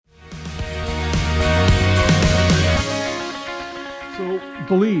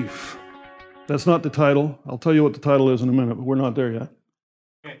Believe. That's not the title. I'll tell you what the title is in a minute, but we're not there yet.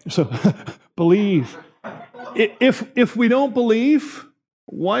 So, believe. If we don't believe,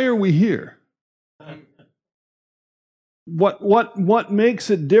 why are we here? What makes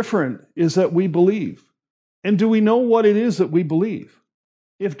it different is that we believe. And do we know what it is that we believe?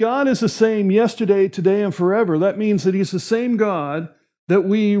 If God is the same yesterday, today, and forever, that means that He's the same God that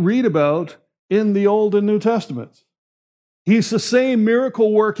we read about in the Old and New Testaments. He's the same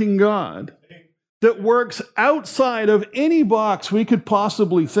miracle-working God that works outside of any box we could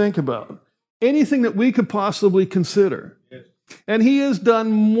possibly think about, anything that we could possibly consider. And He has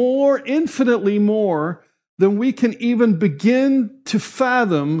done more, infinitely more, than we can even begin to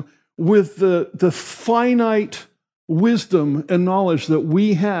fathom with the finite wisdom and knowledge that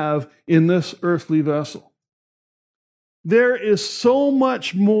we have in this earthly vessel. There is so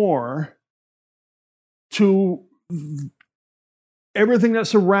much more to everything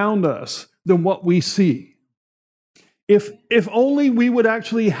that's around us than what we see. If only we would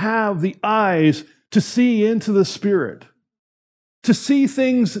actually have the eyes to see into the Spirit, to see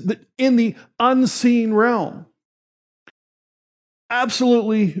things in the unseen realm.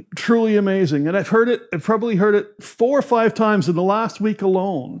 Absolutely, truly amazing. And I've probably heard it 4 or 5 times in the last week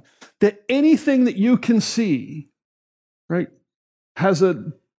alone, that anything that you can see, right, has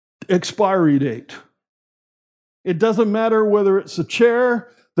an expiry date. It doesn't matter whether it's the chair,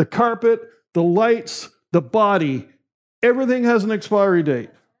 the carpet, the lights, the body. Everything has an expiry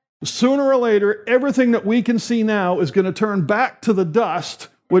date. Sooner or later, everything that we can see now is going to turn back to the dust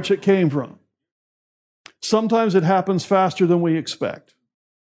which it came from. Sometimes it happens faster than we expect.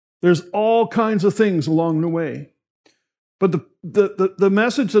 There's all kinds of things along the way. But the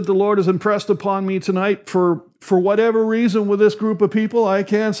message that the Lord has impressed upon me tonight, for whatever reason with this group of people, I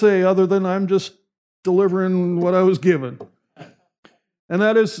can't say other than I'm just delivering what I was given. And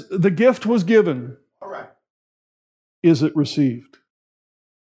that is, the gift was given. All right. Is it received?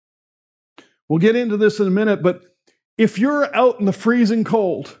 We'll get into this in a minute, but if you're out in the freezing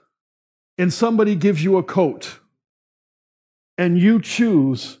cold and somebody gives you a coat and you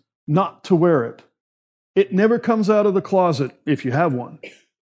choose not to wear it, it never comes out of the closet if you have one,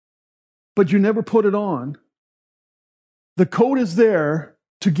 but you never put it on. The coat is there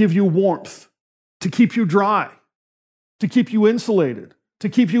to give you warmth, to keep you dry, to keep you insulated, to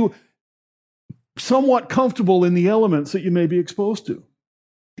keep you somewhat comfortable in the elements that you may be exposed to.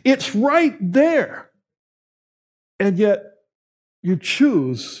 It's right there. And yet, you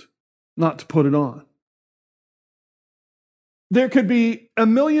choose not to put it on. There could be $1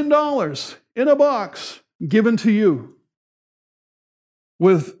 million in a box given to you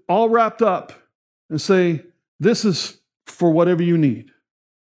with all wrapped up and say, this is for whatever you need.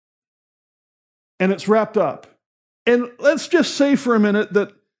 And it's wrapped up. And let's just say for a minute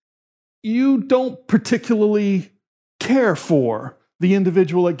that you don't particularly care for the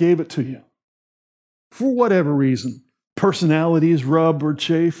individual that gave it to you. For whatever reason. Personalities rub or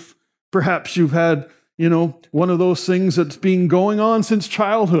chafe. Perhaps you've had, one of those things that's been going on since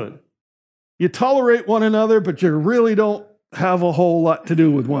childhood. You tolerate one another, but you really don't have a whole lot to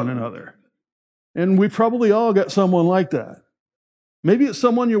do with one another. And we probably all got someone like that. Maybe it's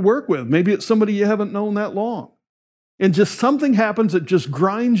someone you work with. Maybe it's somebody you haven't known that long. And just something happens that just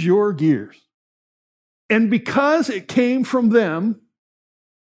grinds your gears. And because it came from them,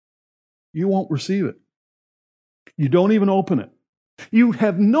 you won't receive it. You don't even open it. You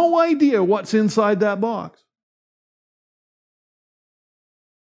have no idea what's inside that box.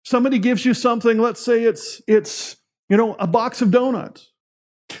 Somebody gives you something, let's say it's a box of donuts,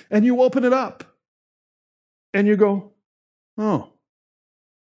 and you open it up, and you go, oh,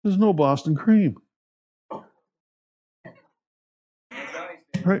 there's no Boston cream.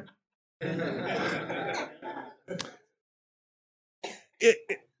 Right?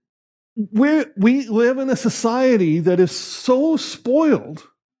 We live in a society that is so spoiled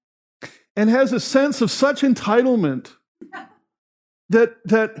and has a sense of such entitlement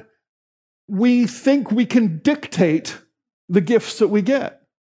that we think we can dictate the gifts that we get.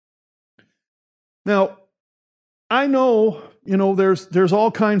 Now, I know, there's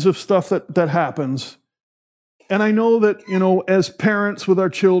all kinds of stuff that happens. And I know that, as parents with our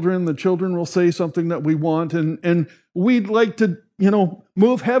children, the children will say something that we want, and we'd like to,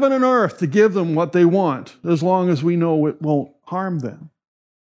 move heaven and earth to give them what they want, as long as we know it won't harm them.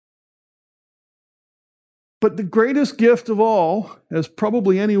 But the greatest gift of all, as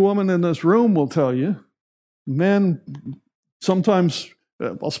probably any woman in this room will tell you, men sometimes,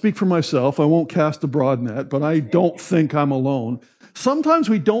 I'll speak for myself, I won't cast a broad net, but I don't think I'm alone. Sometimes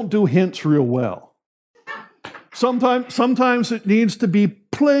we don't do hints real well. Sometimes it needs to be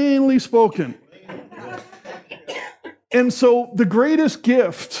plainly spoken. And so the greatest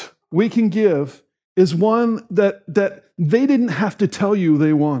gift we can give is one that they didn't have to tell you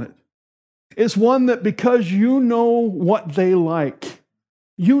they wanted. It's one that because you know what they like,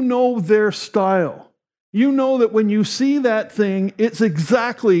 you know their style, you know that when you see that thing, it's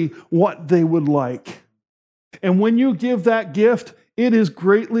exactly what they would like. And when you give that gift, it is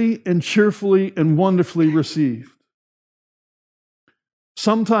greatly and cheerfully and wonderfully received.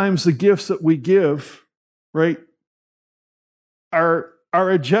 Sometimes the gifts that we give, right, are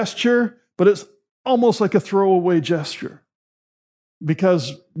a gesture, but it's almost like a throwaway gesture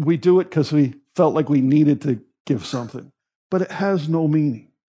because we do it because we felt like we needed to give something, but it has no meaning.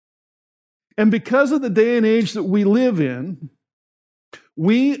 And because of the day and age that we live in,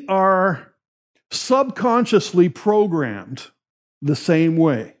 we are subconsciously programmed the same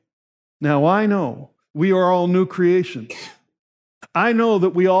way. Now, I know we are all new creations. I know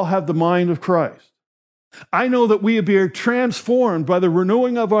that we all have the mind of Christ. I know that we are transformed by the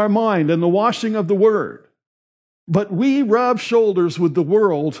renewing of our mind and the washing of the Word. But we rub shoulders with the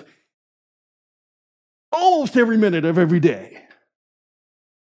world almost every minute of every day.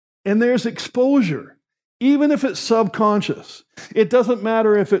 And there's exposure, even if it's subconscious. It doesn't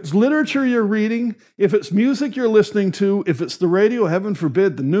matter if it's literature you're reading, if it's music you're listening to, if it's the radio, heaven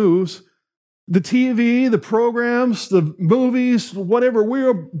forbid, the news, the TV, the programs, the movies, whatever. We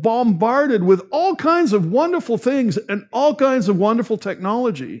are bombarded with all kinds of wonderful things and all kinds of wonderful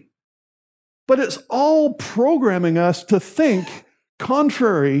technology. But it's all programming us to think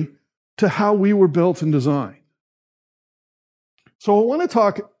contrary to how we were built and designed. So I want to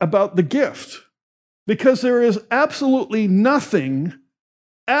talk about the gift, because there is absolutely nothing,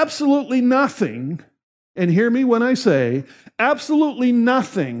 and hear me when I say, absolutely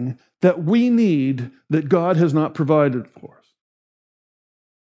nothing that we need that God has not provided for us.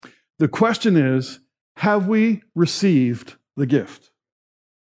 The question is, have we received the gift?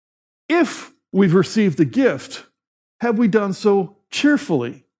 If we've received the gift, have we done so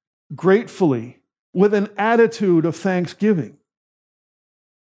cheerfully, gratefully, with an attitude of thanksgiving?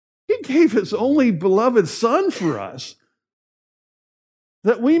 He gave his only beloved Son for us,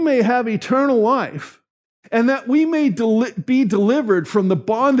 that we may have eternal life, and that we may be delivered from the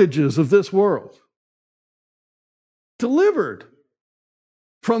bondages of this world. Delivered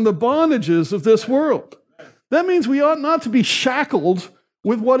from the bondages of this world. That means we ought not to be shackled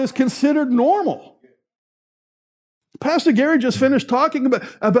with what is considered normal. Pastor Gary just finished talking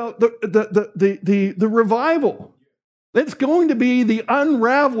about the revival. It's going to be the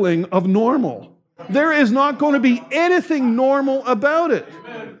unraveling of normal. There is not going to be anything normal about it,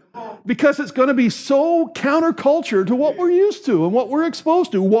 because it's going to be so counterculture to what we're used to and what we're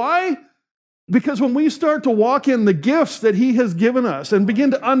exposed to. Why? Because when we start to walk in the gifts that He has given us and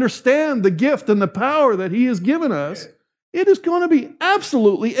begin to understand the gift and the power that He has given us, it is going to be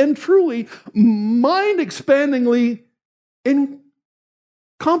absolutely and truly mind-expandingly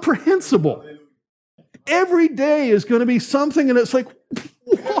incomprehensible. Every day is going to be something, and it's like,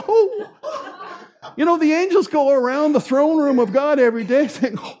 whoa. You know, the angels go around the throne room of God every day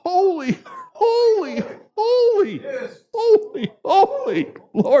saying, holy, holy, holy, holy, holy,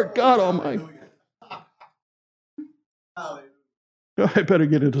 Lord God Almighty. I better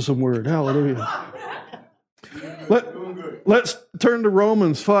get into some word. Hallelujah. Let's turn to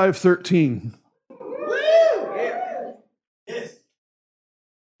Romans 5:13.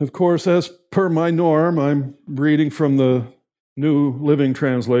 Of course, as per my norm, I'm reading from the New Living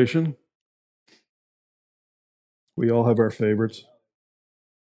Translation. We all have our favorites.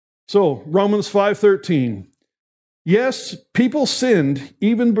 So, Romans 5:13. Yes, people sinned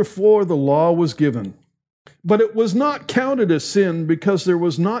even before the law was given, but it was not counted as sin because there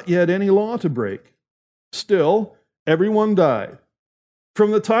was not yet any law to break. Still, everyone died.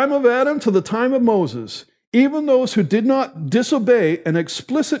 From the time of Adam to the time of Moses, even those who did not disobey an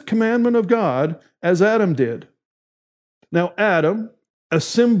explicit commandment of God, as Adam did. Now, Adam, a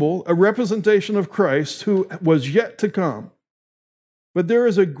symbol, a representation of Christ who was yet to come. But there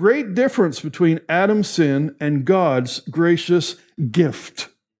is a great difference between Adam's sin and God's gracious gift.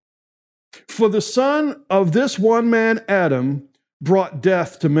 For the son of this one man, Adam, brought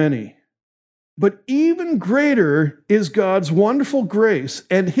death to many. But even greater is God's wonderful grace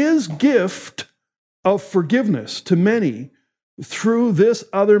and His gift of forgiveness to many through this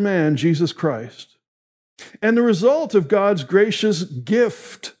other man, Jesus Christ. And the result of God's gracious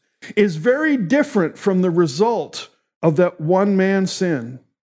gift is very different from the result of that one man's sin.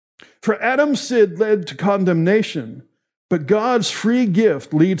 For Adam's sin led to condemnation, but God's free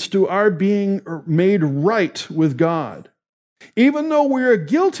gift leads to our being made right with God. even though we are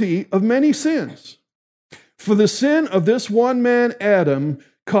guilty of many sins. For the sin of this one man, Adam,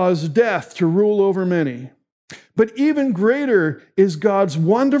 caused death to rule over many. But even greater is God's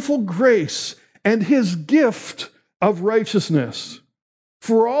wonderful grace and his gift of righteousness.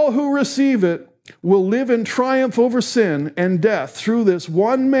 For all who receive it will live in triumph over sin and death through this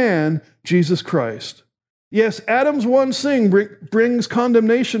one man, Jesus Christ. Yes, Adam's one sin brings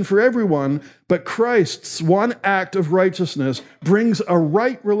condemnation for everyone, but Christ's one act of righteousness brings a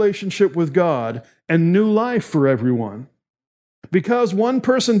right relationship with God and new life for everyone. Because one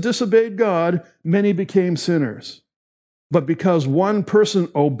person disobeyed God, many became sinners. But because one person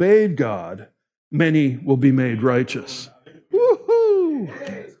obeyed God, many will be made righteous.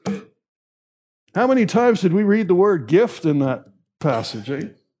 Woohoo! How many times did we read the word gift in that passage, eh?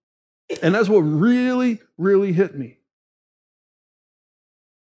 And that's what really, really hit me.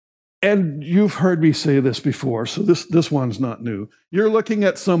 And you've heard me say this before, so this one's not new. You're looking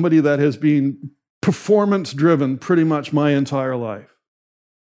at somebody that has been performance-driven pretty much my entire life.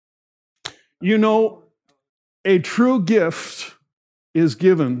 You know, a true gift is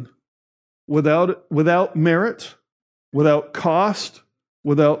given without merit, without cost,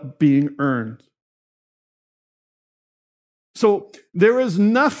 without being earned. So there is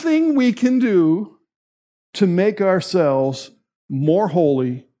nothing we can do to make ourselves more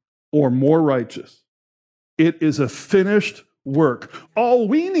holy or more righteous. It is a finished work. All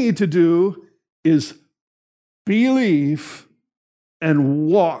we need to do is believe and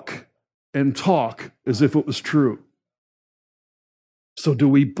walk and talk as if it was true. So do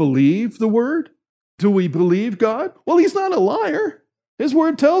we believe the word? Do we believe God? Well, he's not a liar. His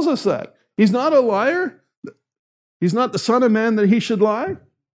word tells us that. He's not a liar. He's not the son of man that he should lie.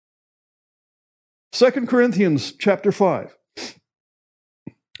 2 Corinthians chapter 5.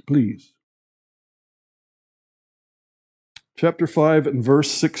 Please. Chapter 5 and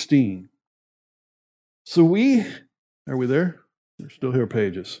verse 16. Are we there? There's still here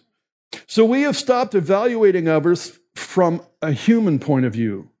pages. So we have stopped evaluating others from a human point of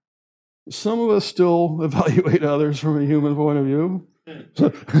view. Some of us still evaluate others from a human point of view.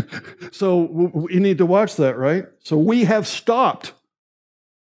 So we need to watch that, right? So we have stopped.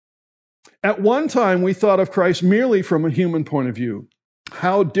 At one time, we thought of Christ merely from a human point of view.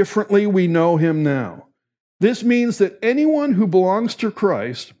 How differently we know him now. This means that anyone who belongs to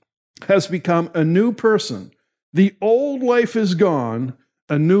Christ has become a new person. The old life is gone,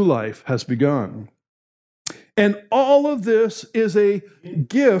 a new life has begun. And all of this is a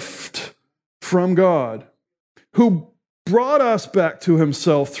gift from God, who brought us back to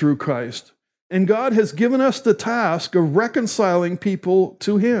himself through Christ. And God has given us the task of reconciling people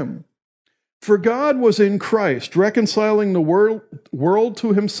to him. For God was in Christ, reconciling the world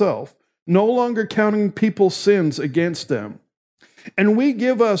to himself, no longer counting people's sins against them. And he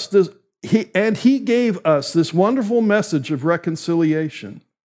gave us this wonderful message of reconciliation.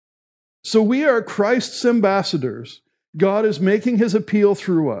 So we are Christ's ambassadors. God is making his appeal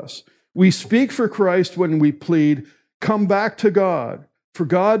through us. We speak for Christ when we plead, "Come back to God." For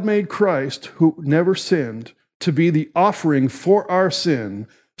God made Christ, who never sinned, to be the offering for our sin,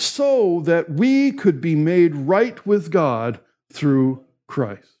 so that we could be made right with God through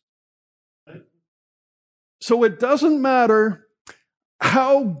Christ. So it doesn't matter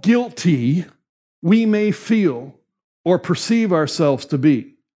how guilty we may feel or perceive ourselves to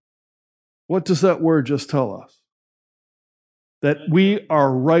be. What does that word just tell us? That we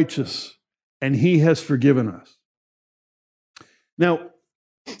are righteous and he has forgiven us. Now,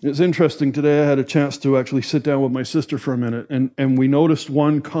 it's interesting. Today I had a chance to actually sit down with my sister for a minute, and we noticed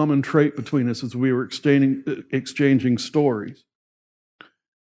one common trait between us as we were exchanging stories.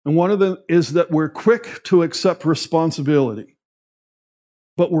 And one of them is that we're quick to accept responsibility,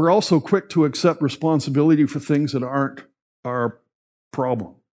 but we're also quick to accept responsibility for things that aren't our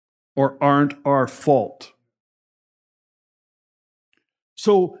problem or aren't our fault.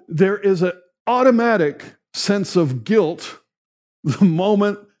 So there is an automatic sense of guilt the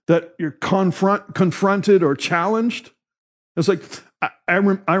moment that you're confronted or challenged. It's like, I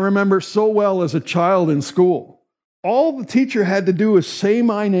remember so well as a child in school, all the teacher had to do is say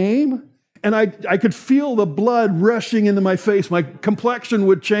my name, and I could feel the blood rushing into my face. My complexion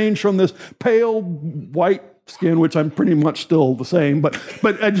would change from this pale white skin, which I'm pretty much still the same, but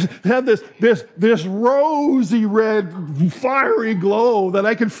I just had this rosy red, fiery glow that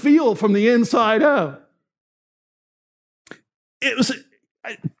I could feel from the inside out.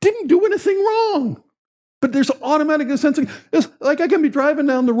 I didn't do anything wrong, but there's automatic sense of, it's like I can be driving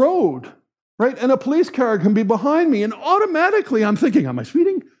down the road, right? And a police car can be behind me, and automatically I'm thinking, am I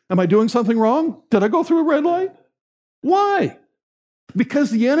speeding? Am I doing something wrong? Did I go through a red light? Why?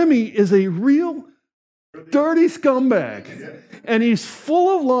 Because the enemy is a real dirty scumbag. And he's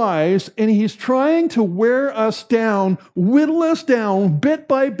full of lies, and he's trying to wear us down, whittle us down bit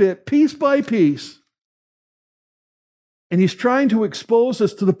by bit, piece by piece. And he's trying to expose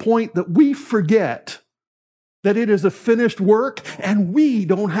us to the point that we forget that it is a finished work and we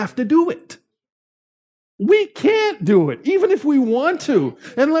don't have to do it. We can't do it, even if we want to.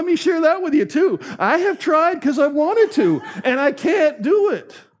 And let me share that with you too. I have tried because I wanted to, and I can't do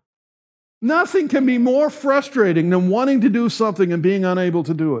it. Nothing can be more frustrating than wanting to do something and being unable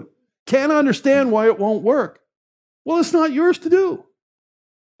to do it. Can't understand why it won't work. Well, it's not yours to do.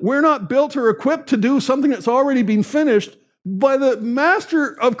 We're not built or equipped to do something that's already been finished by the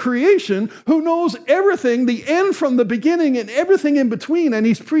master of creation who knows everything, the end from the beginning and everything in between, and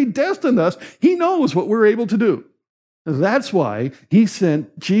he's predestined us. He knows what we're able to do. That's why he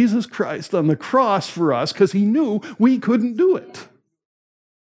sent Jesus Christ on the cross for us, because he knew we couldn't do it.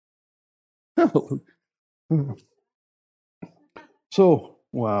 So,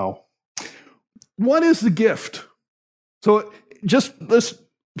 wow. What is the gift? So just let's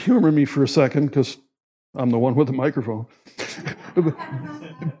humor me for a second, because I'm the one with the microphone.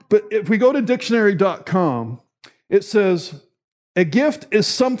 But if we go to dictionary.com, it says, a gift is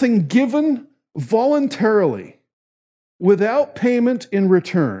something given voluntarily without payment in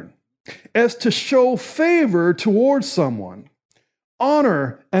return, as to show favor towards someone,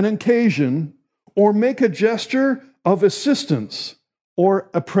 honor an occasion, or make a gesture of assistance or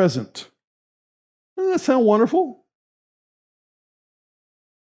a present. Doesn't that sound wonderful?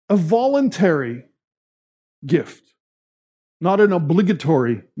 A voluntary gift, not an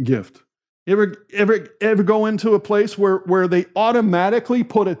obligatory gift. You ever go into a place where they automatically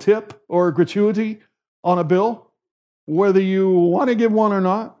put a tip or a gratuity on a bill, whether you want to give one or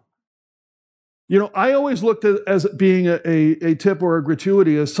not? You know, I always looked at as being a tip or a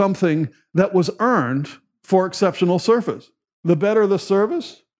gratuity as something that was earned for exceptional service. The better the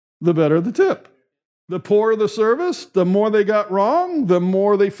service, the better the tip. The poorer the service, the more they got wrong, the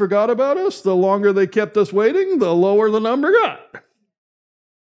more they forgot about us, the longer they kept us waiting, the lower the number got.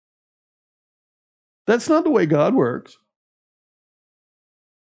 That's not the way God works.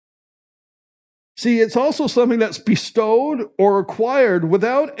 See, it's also something that's bestowed or acquired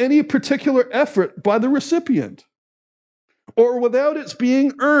without any particular effort by the recipient, or without its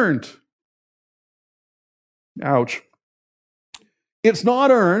being earned. Ouch. It's not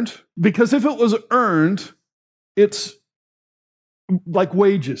earned, because if it was earned, it's like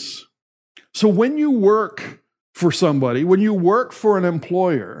wages. So when you work for somebody, when you work for an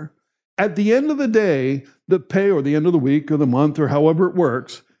employer, at the end of the day, the pay, or the end of the week or the month or however it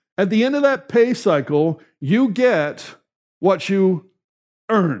works, at the end of that pay cycle, you get what you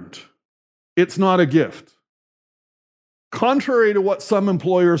earned. It's not a gift. Contrary to what some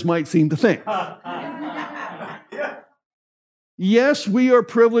employers might seem to think. Yes, we are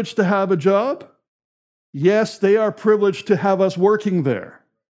privileged to have a job. Yes, they are privileged to have us working there.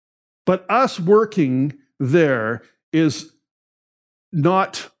 But us working there is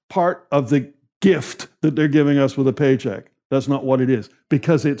not part of the gift that they're giving us with a paycheck. That's not what it is,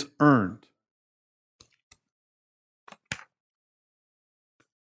 because it's earned.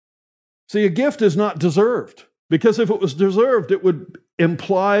 See, a gift is not deserved, because if it was deserved, it would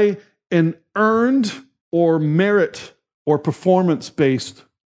imply an earned or merit or performance-based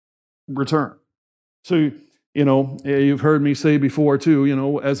return. So, you know, you've heard me say before too, you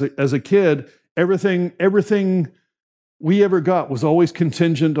know, as a kid, everything we ever got was always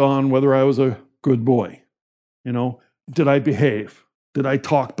contingent on whether I was a good boy. You know, did I behave? Did I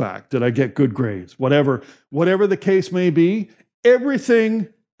talk back? Did I get good grades? Whatever the case may be, everything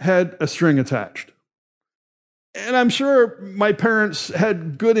had a string attached. And I'm sure my parents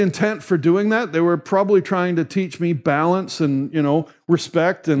had good intent for doing that. They were probably trying to teach me balance and, you know,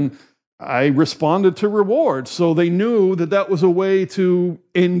 respect, and I responded to rewards. So they knew that that was a way to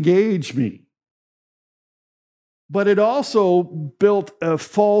engage me. But it also built a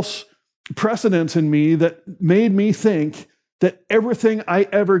false precedence in me that made me think that everything I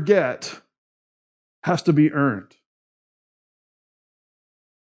ever get has to be earned.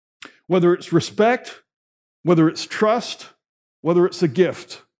 Whether it's respect, whether it's trust, whether it's a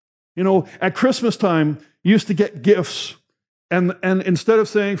gift. You know, at Christmas time, you used to get gifts, and instead of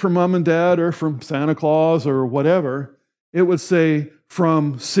saying from mom and dad or from Santa Claus or whatever, it would say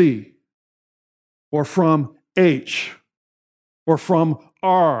from C, or from H, or from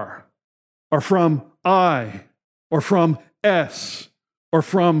R, or from I, or from S, or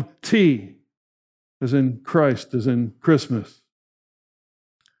from T, as in Christ, as in Christmas,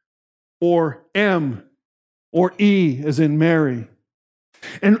 or M, or E as in Mary.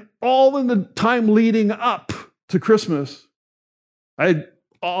 And all in the time leading up to Christmas,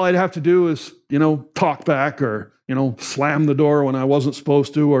 all I'd have to do is, talk back or, slam the door when I wasn't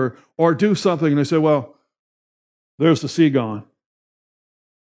supposed to or do something. And they say, well, there's the C gone.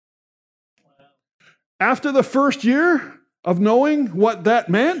 After the first year of knowing what that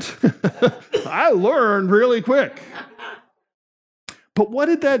meant, I learned really quick. But what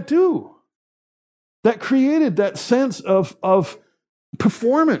did that do? That created that sense of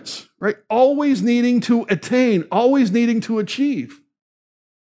performance, right? Always needing to attain, always needing to achieve.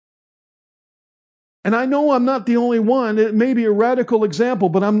 And I know I'm not the only one. It may be a radical example,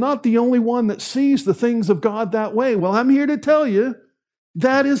 but I'm not the only one that sees the things of God that way. Well, I'm here to tell you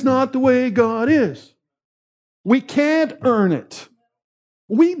that is not the way God is. We can't earn it.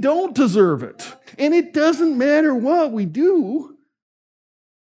 We don't deserve it. And it doesn't matter what we do.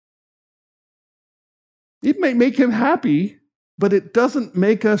 It may make him happy, but it doesn't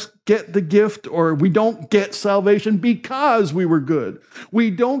make us get the gift, or we don't get salvation because we were good. We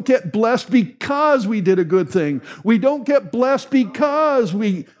don't get blessed because we did a good thing. We don't get blessed because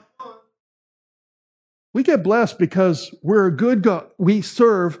we get blessed because we're a good God. We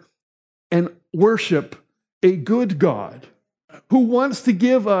serve and worship a good God who wants to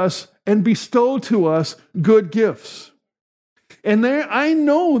give us and bestow to us good gifts. And I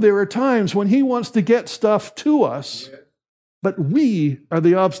know there are times when he wants to get stuff to us, but we are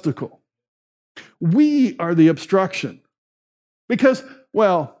the obstacle. We are the obstruction. Because,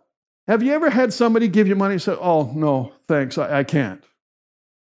 well, have you ever had somebody give you money and say, oh, no, thanks, I can't?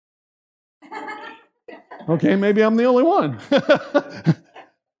 Okay, maybe I'm the only one.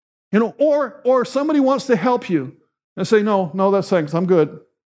 Or somebody wants to help you and say, no, that's thanks, I'm good.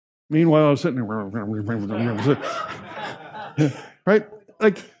 Meanwhile, I'm sitting there. Right?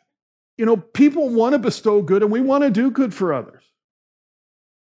 People want to bestow good and we want to do good for others.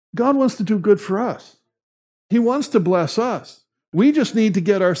 God wants to do good for us. He wants to bless us. We just need to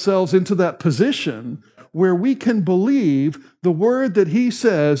get ourselves into that position where we can believe the word that he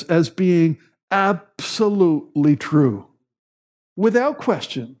says as being absolutely true. Without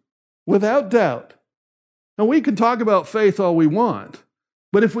question, without doubt. And we can talk about faith all we want,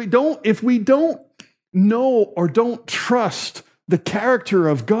 but if we don't know or don't trust the character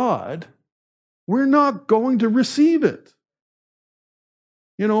of God, we're not going to receive it.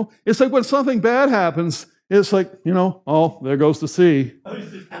 It's like when something bad happens, it's like, oh, there goes the sea.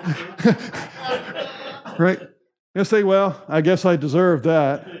 Right? You say, well, I guess I deserve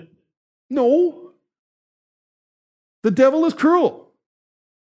that. No. The devil is cruel.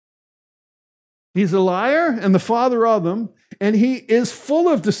 He's a liar and the father of them, and he is full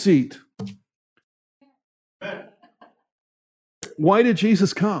of deceit. Why did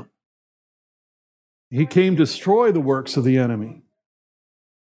Jesus come? He came to destroy the works of the enemy.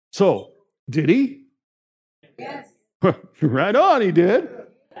 So, did he? Yes. Right on, he did.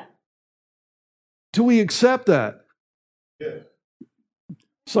 Do we accept that? Yes.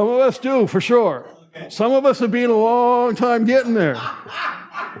 Some of us do, for sure. Some of us have been a long time getting there.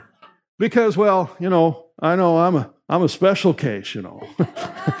 Because, well, I know I'm a special case,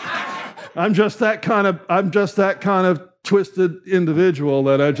 I'm just that kind of twisted individual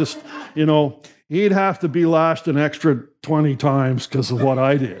that I just, he'd have to be lashed an extra 20 times because of what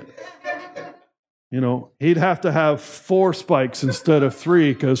I did. He'd have to have 4 spikes instead of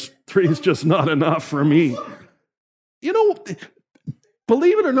 3 because 3 is just not enough for me.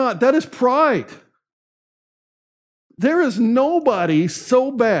 Believe it or not, that is pride. There is nobody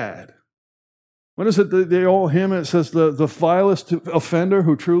so bad. What is it, the old hymn? It says the vilest offender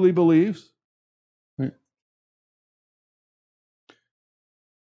who truly believes. Right.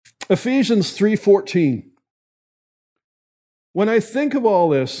 Ephesians 3:14. When I think of all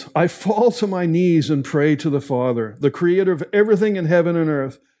this, I fall to my knees and pray to the Father, the creator of everything in heaven and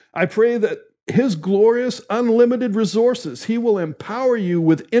earth. I pray that his glorious, unlimited resources, he will empower you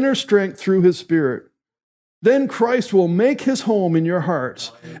with inner strength through his Spirit. Then Christ will make his home in your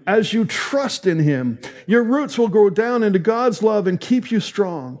hearts. As you trust in him, your roots will grow down into God's love and keep you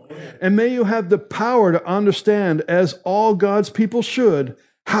strong. And may you have the power to understand, as all God's people should,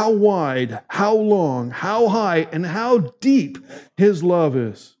 how wide, how long, how high, and how deep his love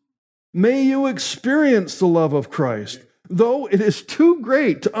is. May you experience the love of Christ, though it is too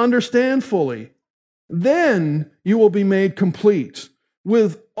great to understand fully. Then you will be made complete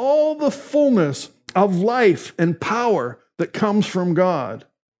with all the fullness of life and power that comes from God.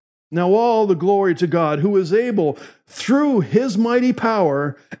 Now all the glory to God, who is able, through his mighty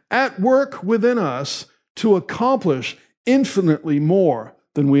power, at work within us, to accomplish infinitely more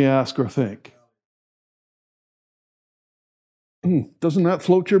than we ask or think. Doesn't that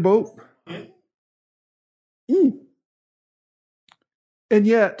float your boat? Mm. And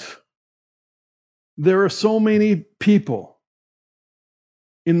yet, there are so many people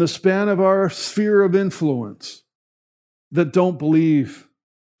in the span of our sphere of influence that don't believe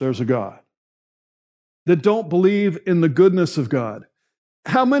there's a God, that don't believe in the goodness of God.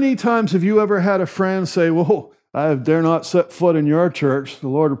 How many times have you ever had a friend say, well, I dare not set foot in your church. The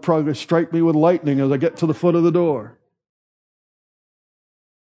Lord will probably strike me with lightning as I get to the foot of the door.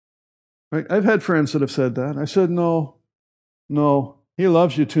 Right? I've had friends that have said that. I said, no, he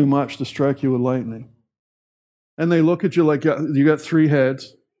loves you too much to strike you with lightning. And they look at you like you got three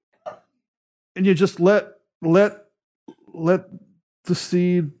heads. And you just let the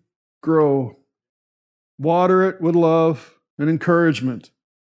seed grow. Water it with love and encouragement.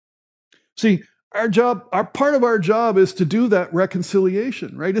 See, part of our job is to do that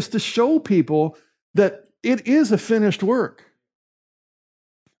reconciliation, right? It's to show people that it is a finished work.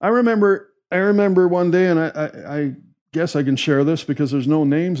 I remember one day, and I guess I can share this because there's no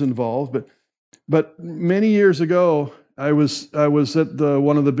names involved, but many years ago, I was at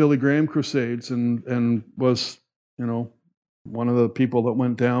one of the Billy Graham crusades and was, one of the people that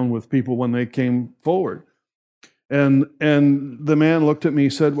went down with people when they came forward. And the man looked at me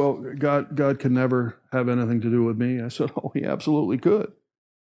and said, well, God can never have anything to do with me. I said, oh, he absolutely could.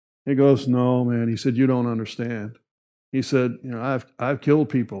 He goes, no, man. He said, you don't understand. He said, I've killed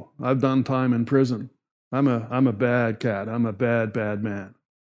people. I've done time in prison. I'm a bad cat. I'm a bad man.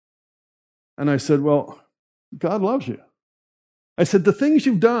 And I said, well, God loves you. I said, the things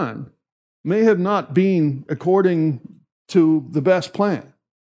you've done may have not been according to the best plan,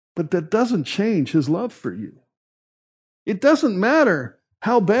 but that doesn't change his love for you. It doesn't matter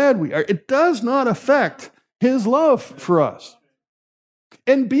how bad we are. It does not affect his love for us.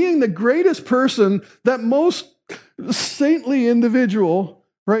 And being the greatest person, that most saintly individual,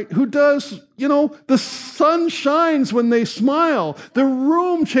 right, who does, the sun shines when they smile. The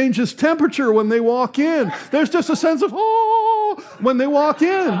room changes temperature when they walk in. There's just a sense of, when they walk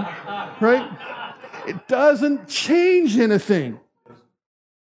in, right? It doesn't change anything.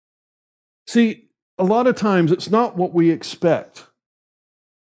 See, a lot of times it's not what we expect.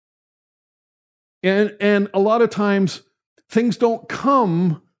 And a lot of times things don't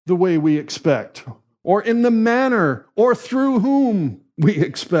come the way we expect, or in the manner, or through whom we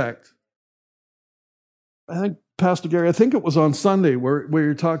expect. I think, Pastor Gary, it was on Sunday where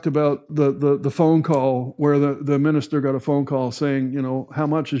you talked about the phone call where the minister got a phone call saying, how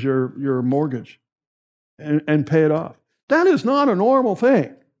much is your mortgage? And pay it off. That is not a normal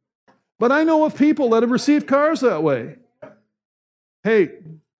thing. But I know of people that have received cars that way. Hey,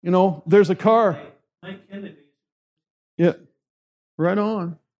 there's a car. Mike Kennedy. Yeah, right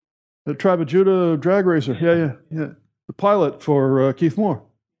on. The Tribe of Judah drag racer. Yeah. The pilot for Keith Moore.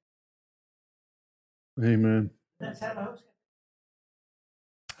 Amen. That's how the house.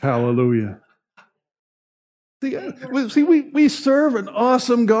 Hallelujah. See, we serve an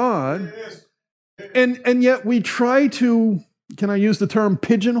awesome God, and yet we try to, can I use the term,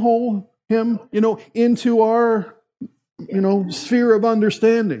 pigeonhole him, into our, sphere of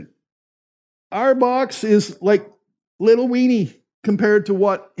understanding. Our box is like little weenie compared to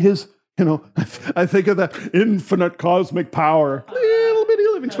what his, I think of that infinite cosmic power, little bitty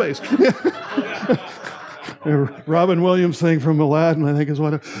living space. Robin Williams thing from Aladdin, I think is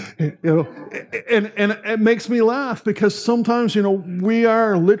what, and it makes me laugh because sometimes, we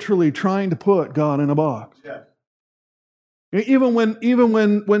are literally trying to put God in a box. Yeah. Even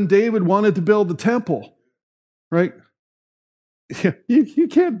when David wanted to build the temple, right? You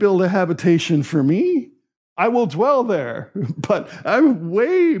can't build a habitation for me. I will dwell there, but I'm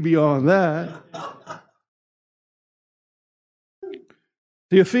way beyond that.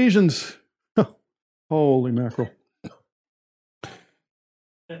 The Ephesians, holy mackerel.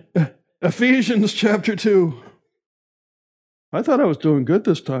 Ephesians chapter 2. I thought I was doing good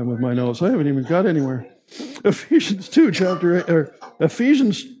this time with my notes. I haven't even got anywhere. Ephesians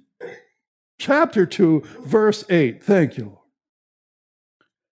chapter 2, verse 8. Thank you, Lord.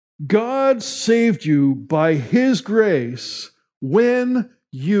 God saved you by his grace when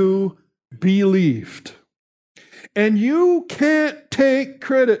you believed. And you can't take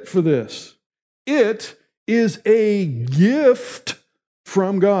credit for this. It is a gift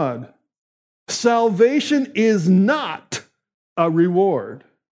from God. Salvation is not a reward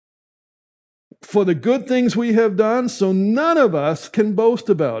for the good things we have done, so none of us can boast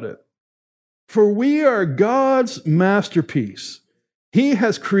about it. For we are God's masterpiece. He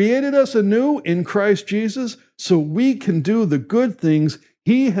has created us anew in Christ Jesus so we can do the good things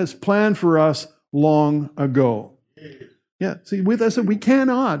he has planned for us long ago. Yeah, see, with us, we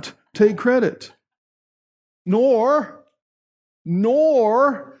cannot take credit. Nor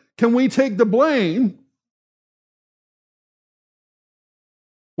can we take the blame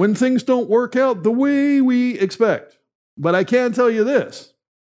when things don't work out the way we expect. But I can tell you this,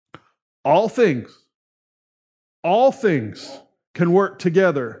 all things can work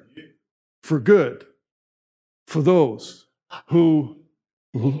together for good for those who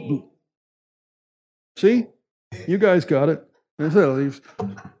see, you guys got it. There's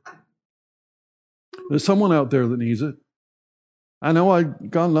someone out there that needs it. I know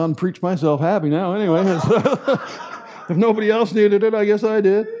I've gone on and preached myself happy now anyway. If nobody else needed it, I guess I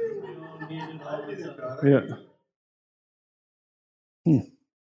did. Yeah.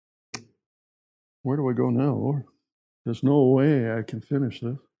 Where do I go now, Lord? There's no way I can finish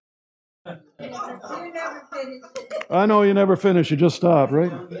this. I know you never finish. You just stop,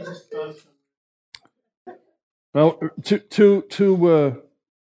 right? Well, two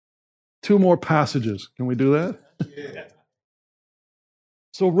more passages. Can we do that? Yeah.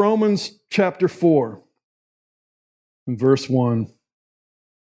 So Romans chapter 4, verse 1.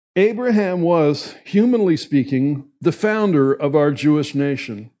 Abraham was, humanly speaking, the founder of our Jewish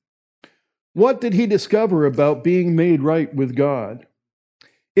nation. What did he discover about being made right with God?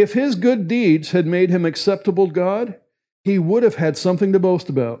 If his good deeds had made him acceptable to God, he would have had something to boast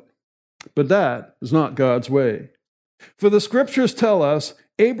about. But that is not God's way. For the scriptures tell us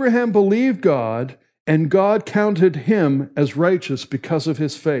Abraham believed God, and God counted him as righteous because of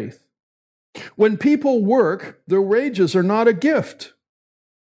his faith. When people work, their wages are not a gift.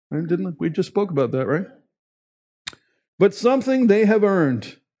 We just spoke about that, right? But something they have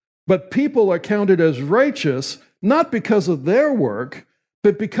earned. But people are counted as righteous, not because of their work,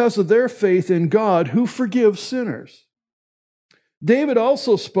 but because of their faith in God who forgives sinners. David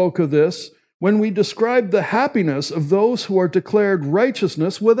also spoke of this when we described the happiness of those who are declared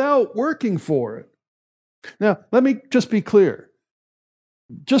righteousness without working for it. Now, let me just be clear.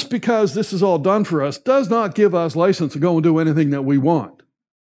 Just because this is all done for us does not give us license to go and do anything that we want.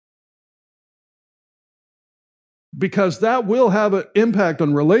 Because that will have an impact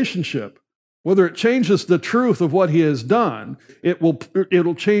on relationship. Whether it changes the truth of what he has done,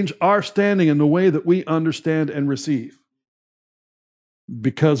 it'll change our standing in the way that we understand and receive.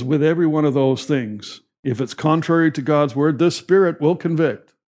 Because with every one of those things, if it's contrary to God's word, the Spirit will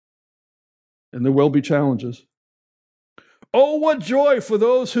convict. And there will be challenges. Oh, what joy for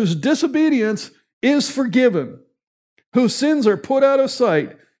those whose disobedience is forgiven, whose sins are put out of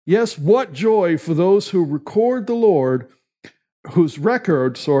sight. Yes, what joy for those who record the Lord, whose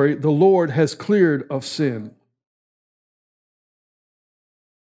record, the Lord has cleared of sin.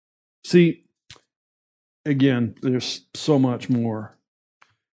 See, again, there's so much more.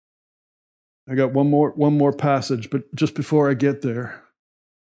 I got one more passage, but just before I get there,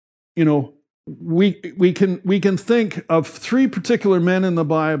 we can think of three particular men in the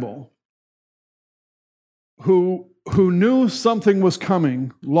Bible who knew something was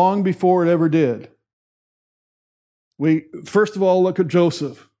coming long before it ever did. We first of all look at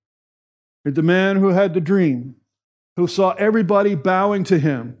Joseph, the man who had the dream, who saw everybody bowing to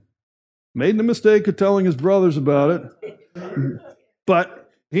him, made the mistake of telling his brothers about it,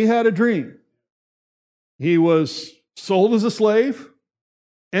 but he had a dream. He was sold as a slave,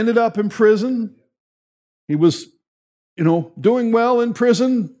 ended up in prison. He was, doing well in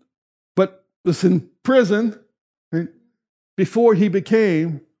prison, but was in prison before he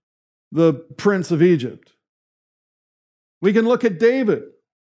became the prince of Egypt. We can look at David,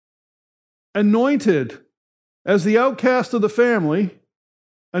 anointed as the outcast of the family,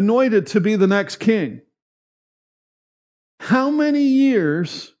 anointed to be the next king. How many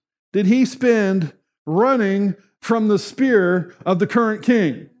years did he spend running from the spear of the current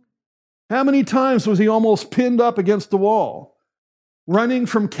king? How many times was he almost pinned up against the wall, running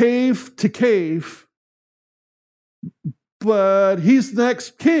from cave to cave? But he's the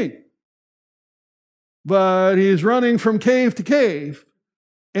next king. But he's running from cave to cave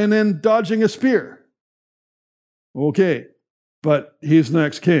and then dodging a spear. Okay, but he's the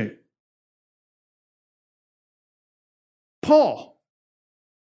next king. Paul.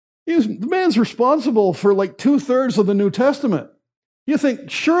 The man's responsible for like 2/3 of the New Testament. You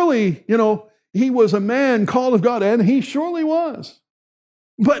think, surely, he was a man called of God, and he surely was.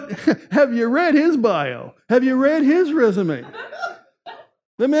 But have you read his bio? Have you read his resume?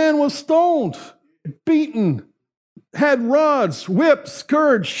 The man was stoned, beaten, had rods, whips,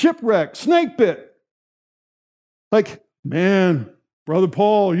 scourged, shipwrecked, snake bit. Like, man, Brother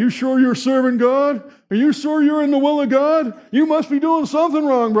Paul, are you sure you're serving God? Are you sure you're in the will of God? You must be doing something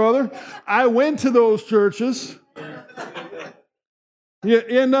wrong, brother. I went to those churches. You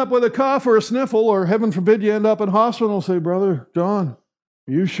end up with a cough or a sniffle, or heaven forbid you end up in hospital and say, Brother John,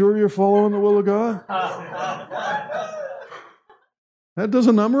 are you sure you're following the will of God? That does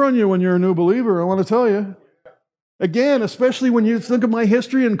a number on you when you're a new believer, I want to tell you. Again, especially when you think of my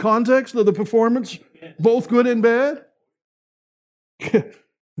history and context of the performance, both good and bad.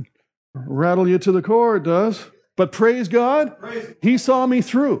 Rattle you to the core, it does. But praise God, He saw me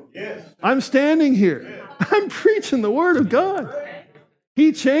through. I'm standing here. I'm preaching the Word of God.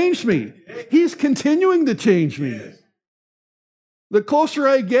 He changed me. He's continuing to change me. The closer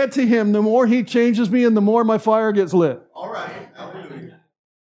I get to Him, the more He changes me and the more my fire gets lit.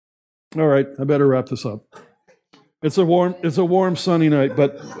 All right, I better wrap this up. It's a warm, sunny night,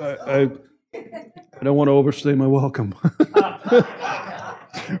 but I don't want to overstay my welcome.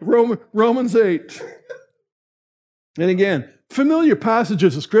 Romans 8. And again, familiar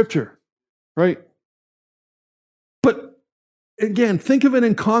passages of Scripture, right? But again, think of it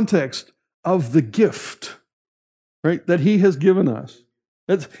in context of the gift, right, that He has given us.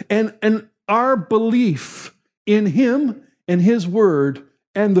 And our belief in Him and His Word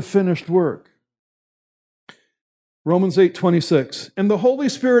and the finished work. Romans 8:26. And the Holy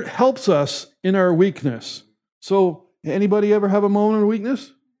Spirit helps us in our weakness. So, anybody ever have a moment of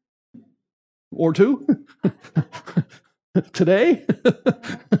weakness? Or two? Today?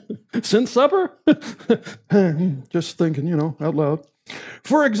 Since supper? Just thinking, out loud.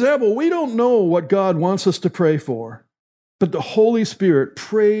 For example, we don't know what God wants us to pray for, but the Holy Spirit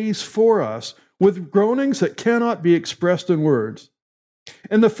prays for us with groanings that cannot be expressed in words.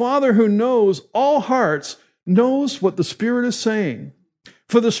 And the Father who knows all hearts knows what the Spirit is saying.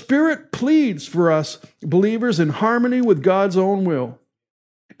 For the Spirit pleads for us believers in harmony with God's own will.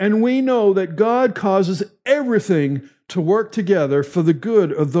 And we know that God causes everything to work together for the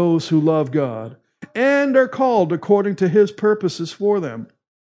good of those who love God and are called according to His purposes for them.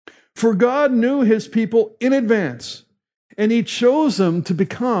 For God knew His people in advance, and He chose them to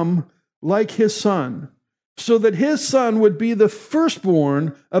become like His Son, so that His Son would be the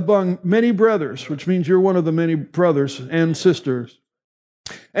firstborn among many brothers, which means you're one of the many brothers and sisters.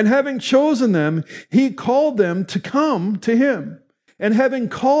 And having chosen them, He called them to come to Him. And having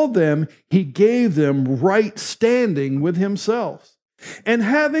called them, He gave them right standing with Himself. And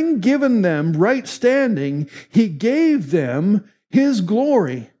having given them right standing, He gave them His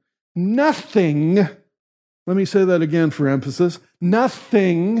glory. Nothing, let me say that again for emphasis,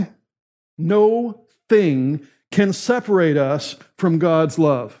 nothing, no thing can separate us from God's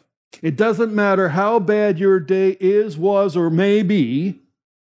love. It doesn't matter how bad your day is, was, or may be,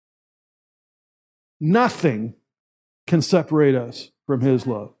 nothing can separate us from His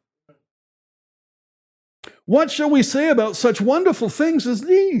love. What shall we say about such wonderful things as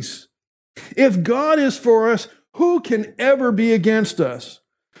these? If God is for us, who can ever be against us?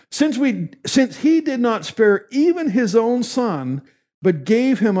 Since He did not spare even His own Son, but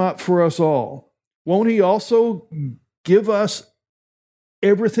gave Him up for us all, won't He also give us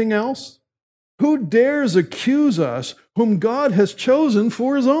everything else? Who dares accuse us whom God has chosen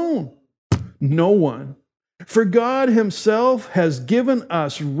for His own? No one. For God Himself has given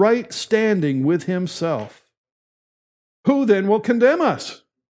us right standing with Himself. Who then will condemn us?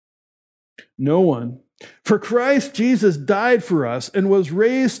 No one. For Christ Jesus died for us and was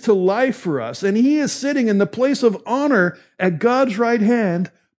raised to life for us, and He is sitting in the place of honor at God's right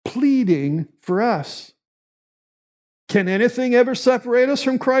hand, pleading for us. Can anything ever separate us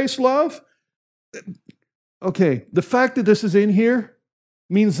from Christ's love? Okay, the fact that this is in here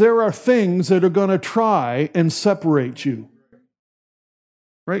means there are things that are going to try and separate you.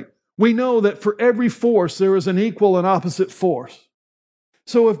 Right? We know that for every force, there is an equal and opposite force.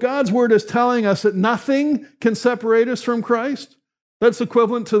 So if God's Word is telling us that nothing can separate us from Christ, that's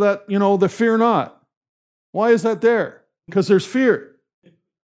equivalent to that, the fear not. Why is that there? Because there's fear.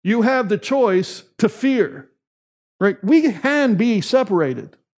 You have the choice to fear. Right? We can be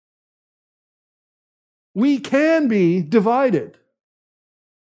separated. We can be divided.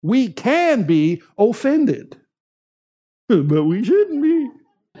 We can be offended. But we shouldn't be.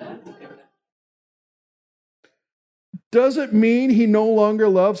 Does it mean He no longer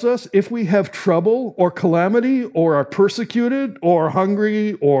loves us if we have trouble or calamity or are persecuted or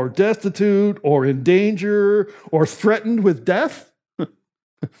hungry or destitute or in danger or threatened with death?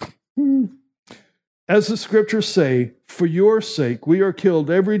 As the Scriptures say, for your sake we are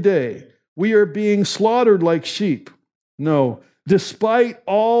killed every day. We are being slaughtered like sheep. No, despite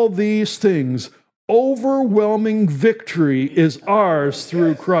all these things, overwhelming victory is ours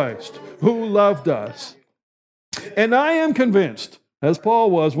through Christ, who loved us. And I am convinced as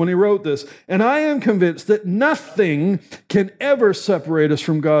Paul was when he wrote this. And I am convinced that nothing can ever separate us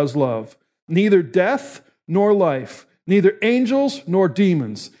from God's love. Neither death nor life, neither angels nor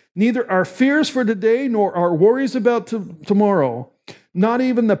demons, neither our fears for today nor our worries about tomorrow. Not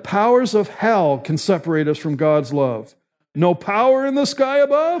even the powers of hell can separate us from God's love. No power in the sky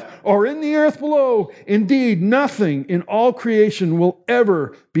above or in the earth below. Indeed, nothing in all creation will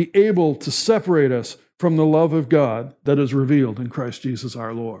ever be able to separate us from the love of God that is revealed in Christ Jesus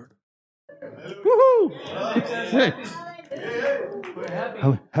our Lord. Woohoo!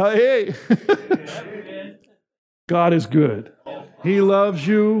 Hey. God is good. He loves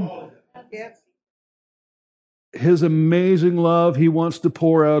you. His amazing love He wants to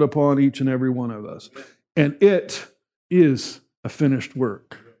pour out upon each and every one of us. And it is a finished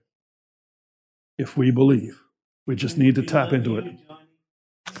work. If we believe. We just need to tap into it.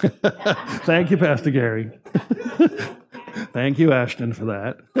 Thank you, Pastor Gary. Thank you, Ashton, for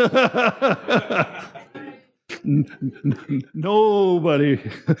that. Nobody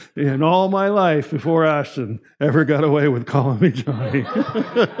in all my life before Ashton ever got away with calling me Johnny.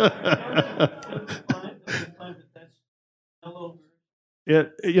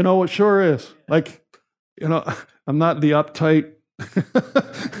 It sure is. I'm not the uptight,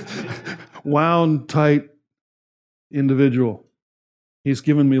 wound tight individual. He's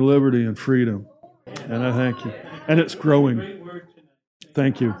given me liberty and freedom. And I thank you. And it's growing.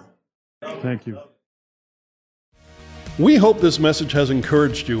 Thank you. Thank you. We hope this message has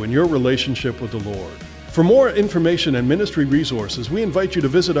encouraged you in your relationship with the Lord. For more information and ministry resources, we invite you to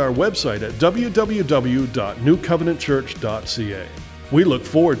visit our website at www.newcovenantchurch.ca. We look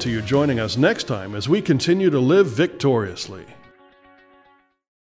forward to you joining us next time as we continue to live victoriously.